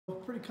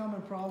pretty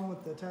common problem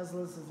with the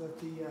Teslas is that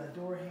the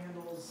door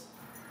handles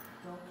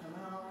don't come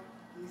out.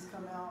 These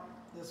come out,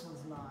 this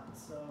one's not.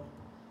 So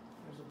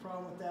there's a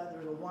problem with that.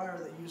 There's a wire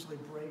that usually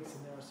breaks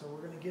in there. So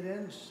we're going to get in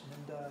and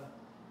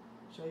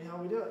show you how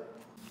we do it.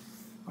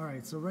 All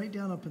right, so right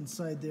down up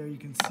inside there, you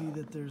can see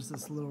that there's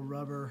this little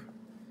rubber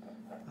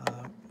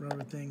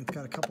thing. It's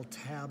got a couple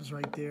tabs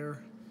right there.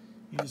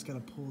 You just got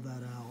to pull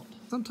that out.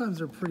 Sometimes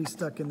they're pretty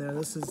stuck in there.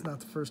 This is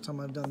not the first time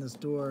I've done this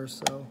door,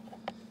 so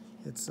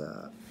it's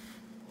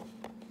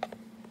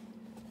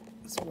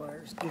this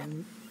wire's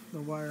giving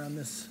the wire on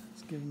this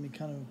is giving me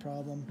kind of a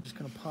problem. I'm just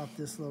going to pop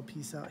this little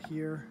piece out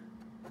here.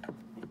 A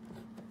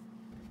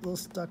little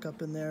stuck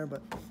up in there,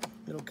 but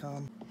it'll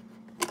come.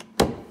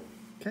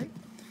 Okay.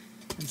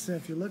 And so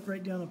if you look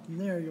right down up in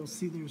there, you'll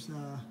see there's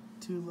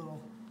two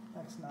little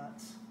hex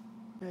nuts.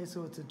 Okay,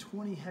 so it's a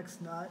 20 hex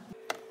nut.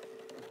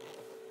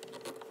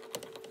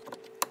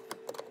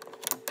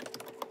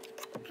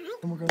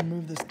 And we're going to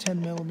move this 10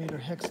 millimeter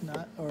hex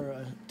nut, or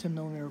a 10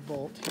 millimeter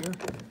bolt here.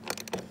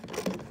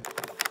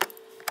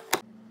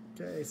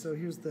 Okay, so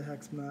here's the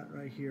hex nut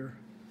right here.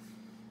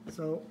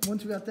 So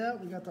once we got that,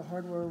 we got the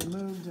hardware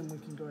removed, and we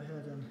can go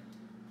ahead and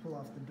pull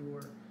off the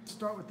door.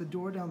 Start with the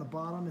door down the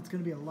bottom. It's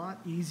going to be a lot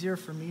easier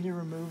for me to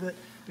remove it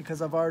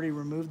because I've already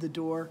removed the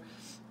door.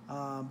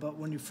 But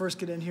when you first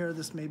get in here,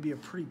 this may be a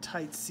pretty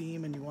tight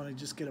seam, and you want to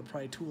just get a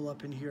pry tool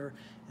up in here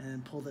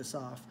and pull this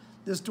off.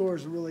 This door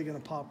is really going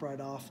to pop right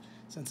off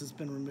since it's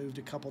been removed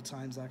a couple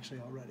times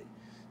actually already.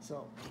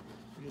 So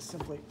you just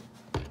simply,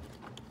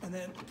 and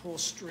then pull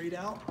straight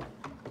out.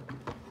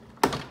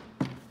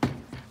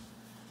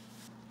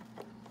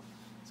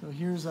 So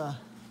here's a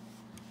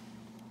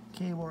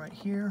cable right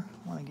here.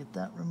 Want to get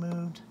that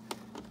removed.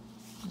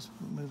 Just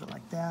remove it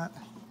like that.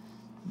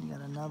 And you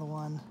got another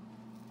one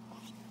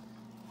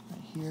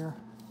right here.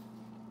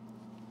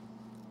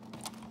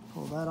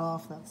 Pull that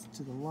off. That's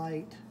to the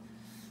light.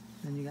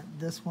 Then you got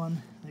this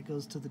one that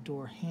goes to the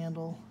door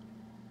handle.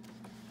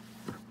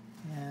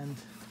 And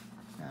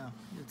now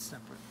it's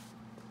separate.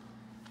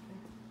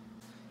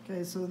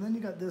 Okay, so then you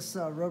got this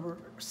rubber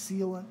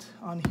sealant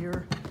on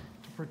here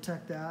to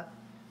protect that.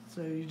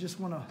 So you just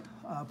want to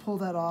pull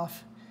that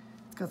off.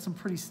 It's got some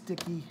pretty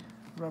sticky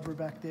rubber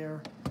back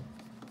there.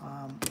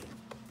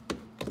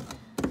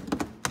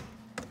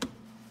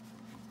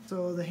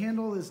 So the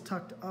handle is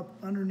tucked up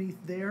underneath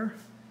there,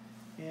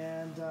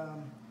 and I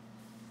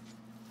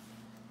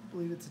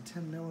believe it's a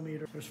 10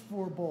 millimeter. There's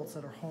 4 bolts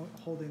that are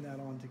holding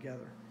that on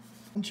together.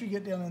 Once you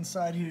get down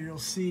inside here, you'll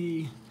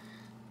see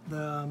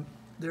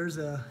there's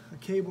a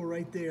cable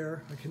right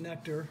there, a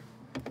connector.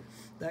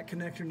 That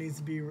connector needs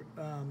to be,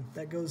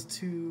 that goes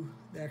to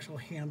the actual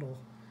handle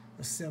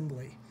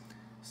assembly.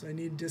 So I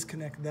need to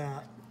disconnect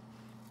that.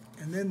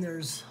 And then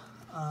there's,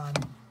 and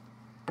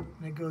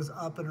it goes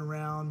up and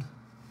around,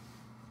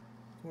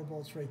 4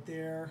 bolts right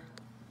there,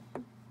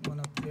 one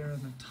up there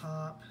on the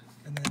top,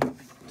 and then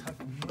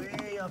tucked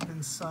way up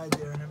inside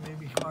there, and it may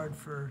be hard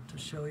to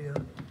show you,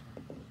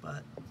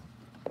 but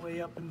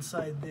way up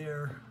inside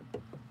there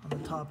on the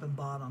top and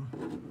bottom.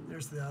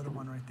 There's the other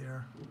one right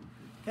there.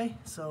 Okay,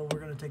 so we're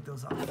going to take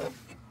those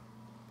off.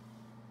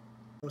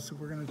 So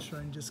we're going to try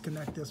and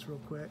disconnect this real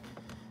quick.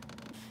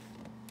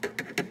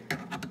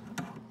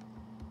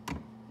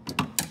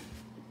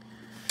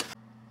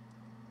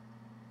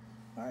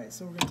 All right,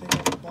 so we're going to take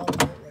out the bottom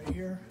bolt right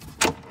here.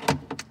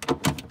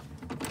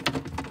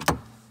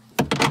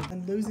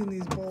 And losing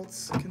these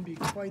bolts can be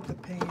quite the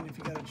pain if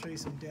you got to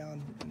trace them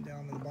down and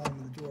down to the bottom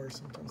of the door.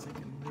 Sometimes they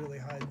can really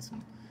hide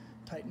some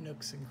tight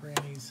nooks and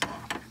crannies.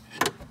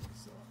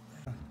 So,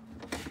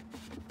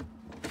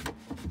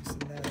 loosen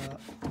that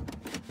up.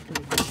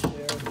 Pretty good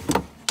there.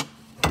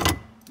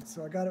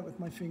 So I got it with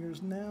my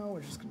fingers now.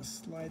 We're just going to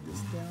slide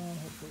this down,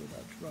 hopefully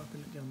without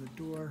dropping it down the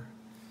door.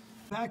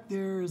 Back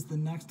there is the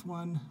next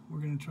one. We're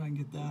going to try and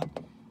get that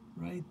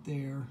right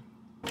there.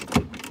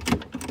 Okay,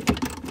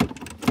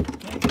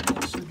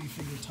 that should be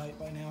finger tight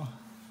by now.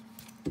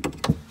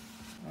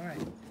 All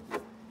right,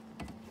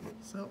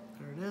 so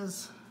there it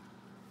is.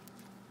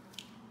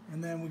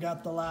 And then we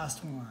got the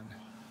last one.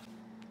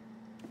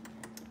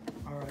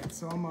 All right,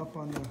 so I'm up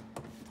on the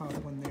top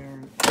one there.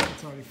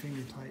 It's already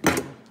finger tight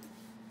now.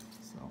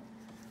 So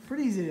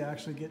pretty easy to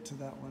actually get to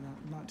that one,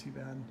 not too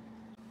bad.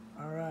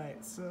 All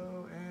right,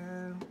 so,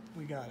 and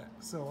we got it.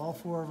 So all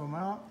 4 of them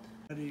out,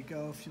 ready to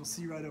go. If you'll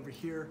see right over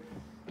here,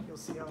 you'll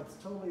see how it's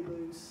totally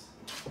loose.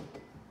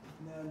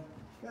 And then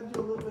you gotta do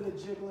a little bit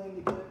of jiggling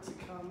to get it to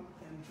come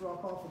and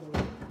drop off of the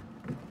roof.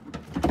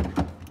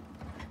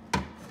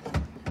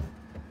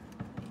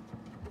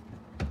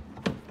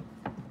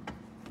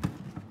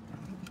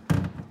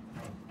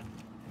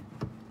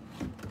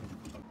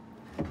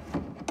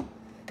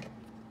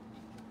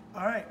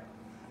 All right,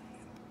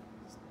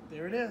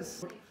 there it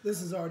is.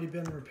 This has already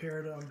been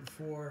repaired on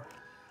before,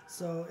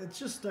 so it's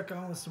just stuck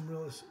on with some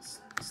really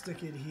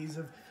sticky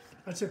adhesive.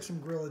 I took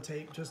some Gorilla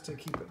Tape just to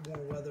keep it more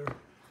weather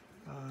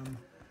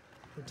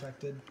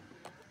protected.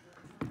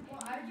 Well,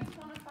 I just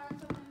want to find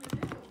something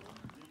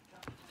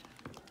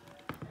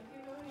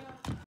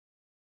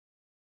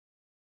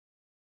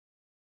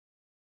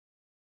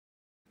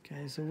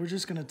Okay, so we're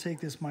just gonna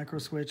take this micro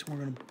switch and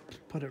we're gonna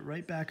put it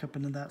right back up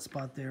into that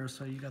spot there.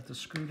 So you got the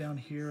screw down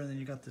here and then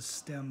you got the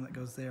stem that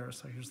goes there.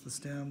 So here's the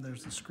stem,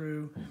 there's the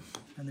screw,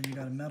 and then you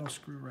got a metal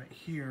screw right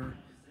here.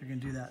 You're gonna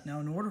do that. Now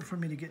in order for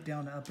me to get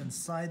down to up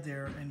inside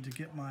there and to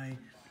get my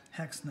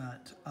hex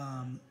nut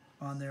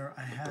on there,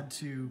 I had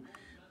to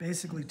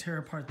basically tear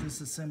apart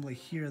this assembly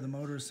here, the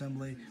motor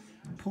assembly,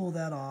 pull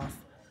that off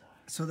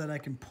so that I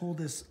can pull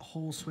this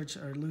whole switch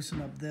or loosen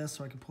up this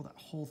so I can pull that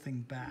whole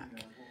thing back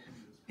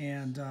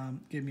and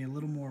give me a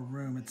little more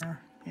room. It's there,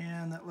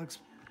 and that looks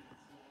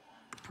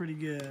pretty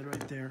good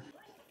right there.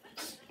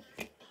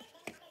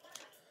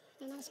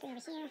 Another screw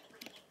over here.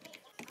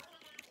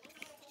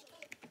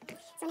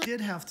 I did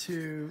have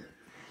to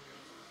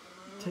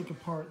take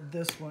apart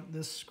this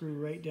screw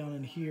right down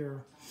in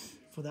here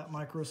for that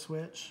micro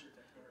switch,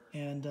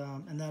 and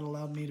that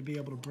allowed me to be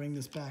able to bring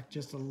this back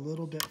just a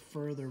little bit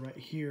further right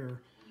here,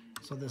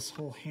 so this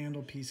whole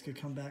handle piece could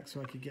come back,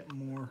 so I could get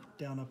more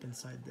down up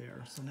inside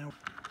there. So now.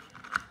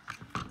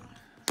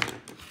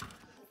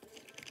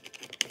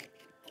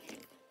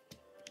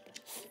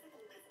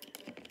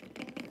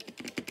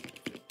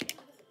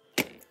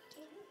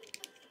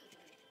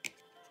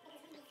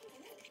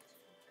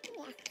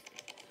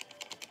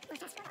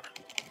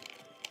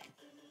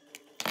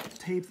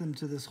 Tape them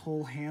to this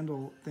whole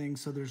handle thing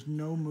so there's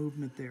no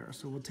movement there.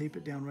 So we'll tape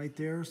it down right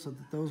there so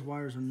that those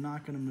wires are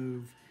not going to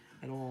move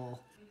at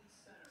all.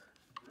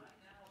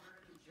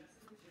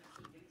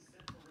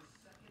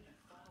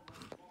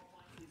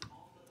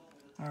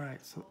 All right,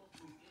 so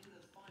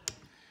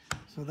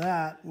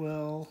that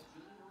will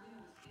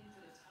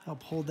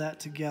help hold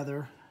that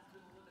together.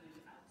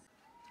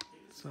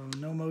 So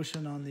no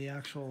motion on the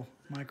actual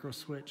micro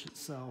switch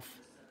itself.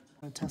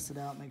 I'm going to test it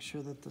out, make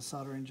sure that the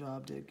soldering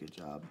job did a good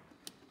job.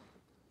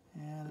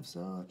 And if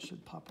so, it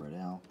should pop right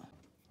out.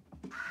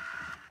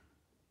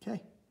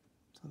 Okay,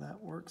 so that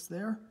works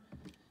there.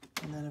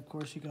 And then of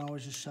course you can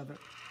always just shove it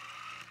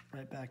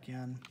right back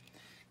in.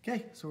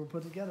 Okay, so we're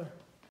put together.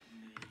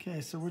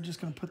 Okay, so we're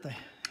just gonna put the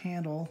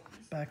handle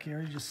back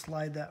here. You just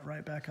slide that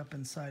right back up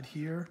inside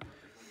here.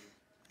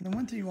 And then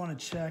one thing you wanna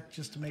check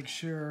just to make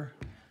sure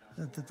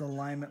that the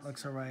alignment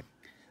looks all right.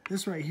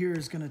 This right here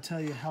is gonna tell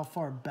you how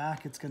far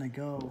back it's gonna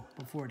go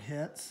before it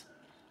hits.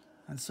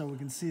 And so we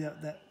can see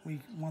that we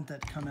want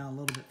that to come out a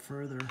little bit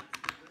further.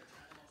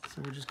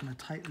 So we're just gonna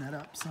tighten that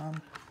up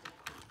some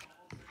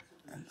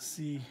and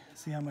see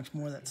how much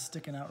more that's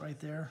sticking out right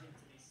there.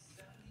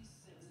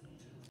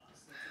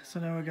 So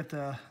now we got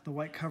the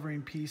white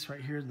covering piece right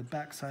here, the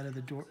back side of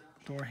the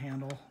door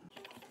handle.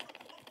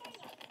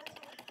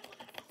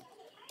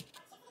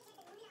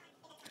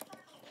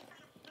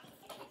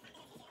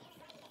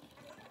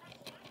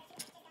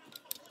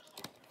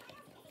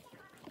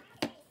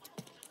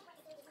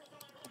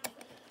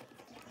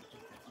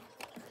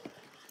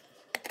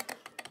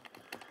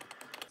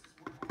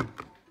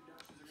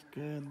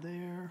 Good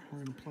there. We're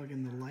gonna plug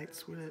in the light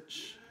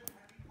switch.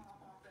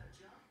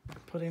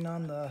 Putting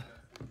on the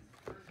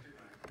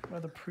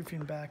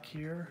weatherproofing back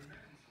here.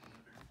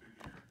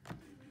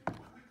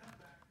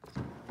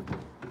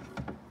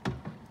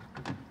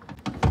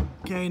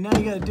 Okay, now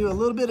you gotta do a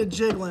little bit of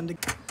jiggling.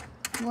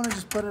 You wanna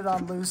just put it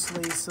on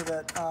loosely so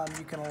that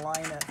you can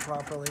align it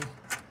properly.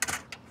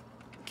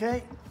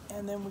 Okay,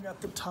 and then we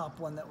got the top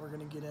one that we're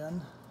gonna get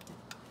in.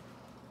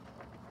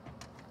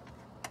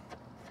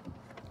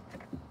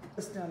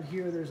 Down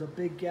here there's a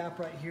big gap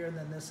right here, and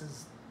then this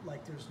is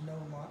like there's no,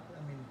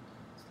 I mean,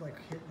 it's like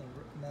hitting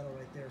the metal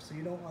right there, so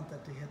you don't want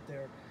that to hit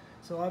there.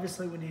 So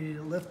obviously we need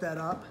to lift that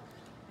up,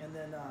 and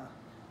then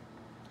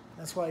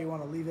that's why you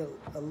want to leave it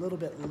a little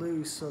bit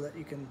loose so that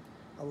you can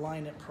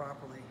align it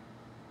properly.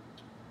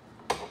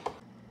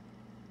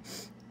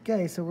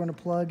 Okay, so we're going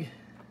to plug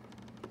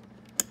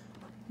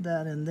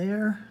that in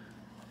there,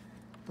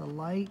 the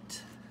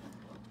light,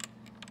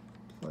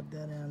 plug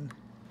that in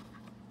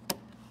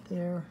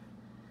there,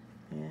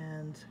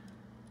 and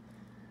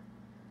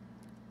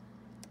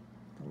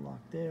the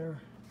lock there.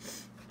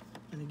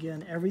 And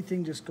again,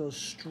 everything just goes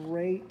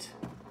straight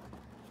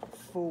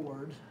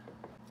forward.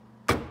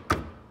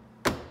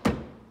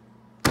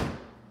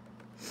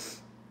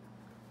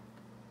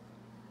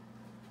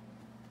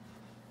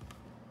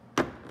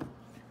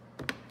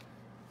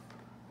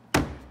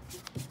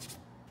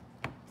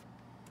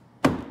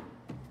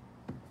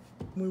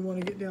 We want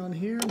to get down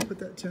here and put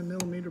that 10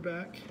 millimeter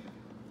back.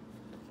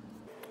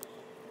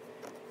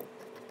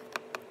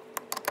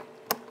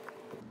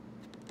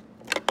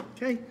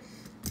 Okay,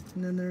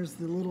 and then there's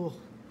the little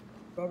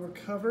rubber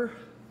cover.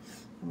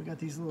 And we got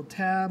these little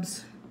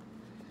tabs.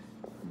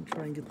 I'm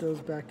try and get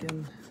those back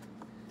in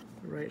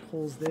the right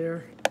holes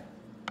there.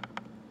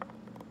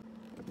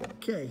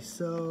 Okay,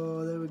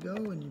 so there we go.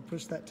 And you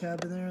push that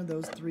tab in there.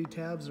 Those 3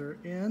 tabs are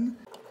in.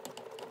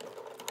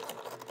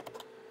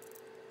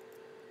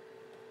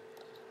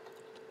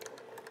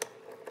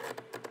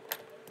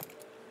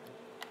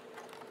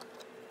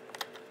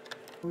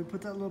 We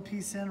put that little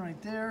piece in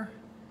right there.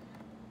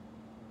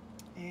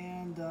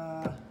 And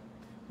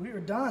we are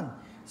done.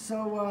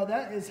 So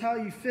that is how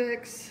you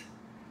fix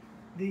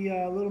the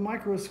little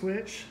micro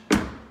switch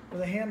where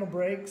the handle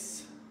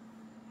breaks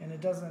and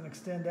it doesn't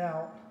extend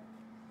out.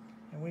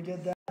 And we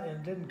did that, and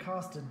it didn't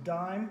cost a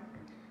dime,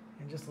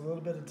 in just a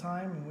little bit of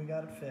time, and we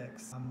got it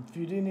fixed. If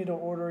you do need to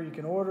order, you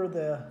can order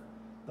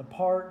the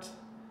part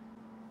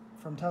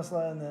from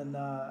Tesla, and then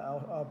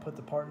I'll put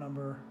the part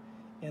number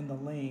in the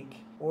link,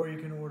 or you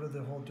can order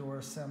the whole door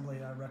assembly.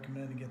 I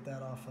recommend to get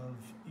that off of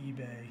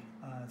eBay.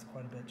 It's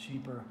quite a bit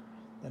cheaper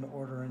than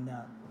ordering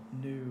that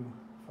new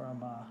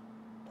from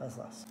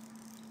Tesla.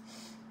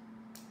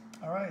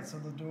 All right, so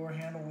the door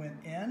handle went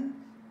in,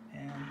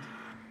 and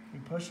we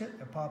push it,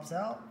 it pops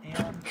out,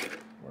 and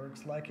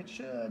works like it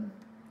should.